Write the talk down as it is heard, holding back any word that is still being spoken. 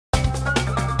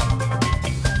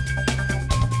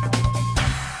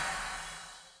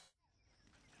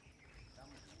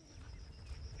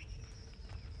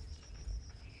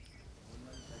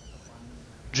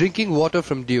Drinking water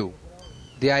from dew.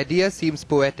 The idea seems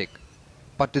poetic,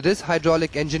 but to this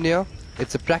hydraulic engineer,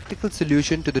 it's a practical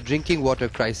solution to the drinking water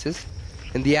crisis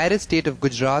in the arid state of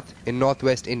Gujarat in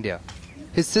northwest India.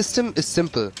 His system is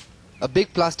simple, a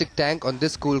big plastic tank on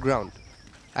this cool ground.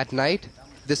 At night,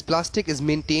 this plastic is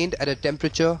maintained at a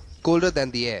temperature colder than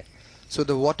the air, so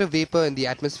the water vapor in the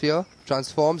atmosphere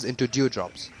transforms into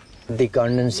dewdrops. The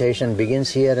condensation begins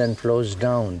here and flows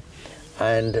down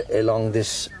and along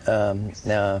this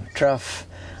trough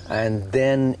and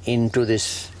then into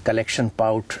this collection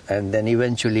spout and then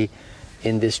eventually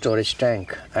in this storage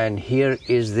tank. And here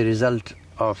is the result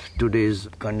of today's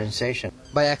condensation.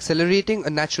 By accelerating a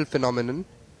natural phenomenon,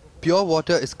 pure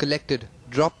water is collected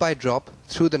drop by drop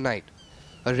through the night,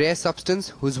 a rare substance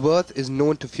whose worth is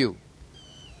known to few.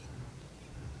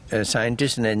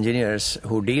 Scientists and engineers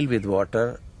who deal with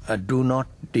water do not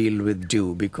deal with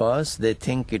dew because they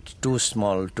think it's too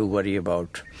small to worry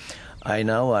about. I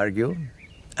now argue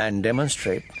and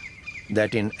demonstrate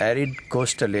that in arid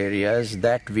coastal areas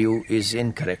that view is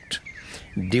incorrect.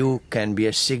 Dew can be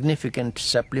a significant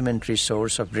supplementary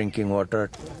source of drinking water.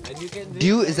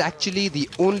 Dew is actually the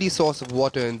only source of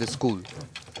water in the school.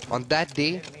 On that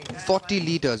day, 40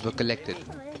 liters were collected.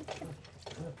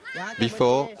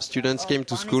 Before, students came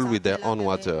to school with their own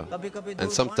water,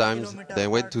 and sometimes they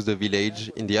went to the village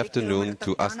in the afternoon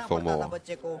to ask for more.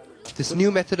 This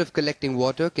new method of collecting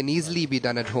water can easily be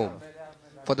done at home.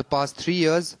 For the past 3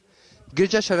 years,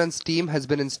 Girja Sharan's team has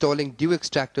been installing dew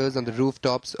extractors on the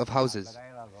rooftops of houses.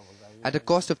 At a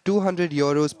cost of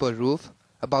 €200 per roof,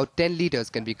 about 10 liters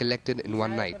can be collected in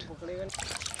one night.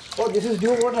 Oh, this is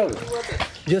dew water.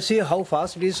 Just see how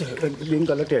fast it is being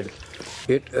collected.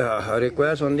 It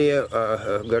requires only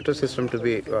a gutter system to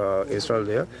be installed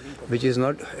there, which is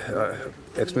not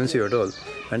expensive at all,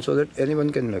 and so that anyone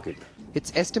can make it.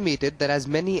 It's estimated that as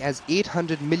many as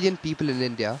 800 million people in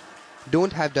India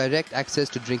don't have direct access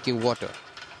to drinking water,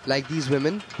 like these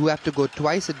women who have to go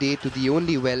twice a day to the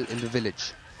only well in the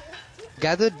village.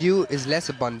 Gathered dew is less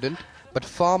abundant, but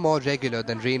far more regular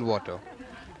than rainwater.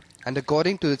 And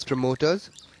according to its promoters,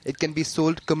 it can be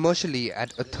sold commercially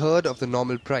at a third of the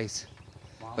normal price.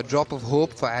 A drop of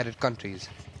hope for arid countries.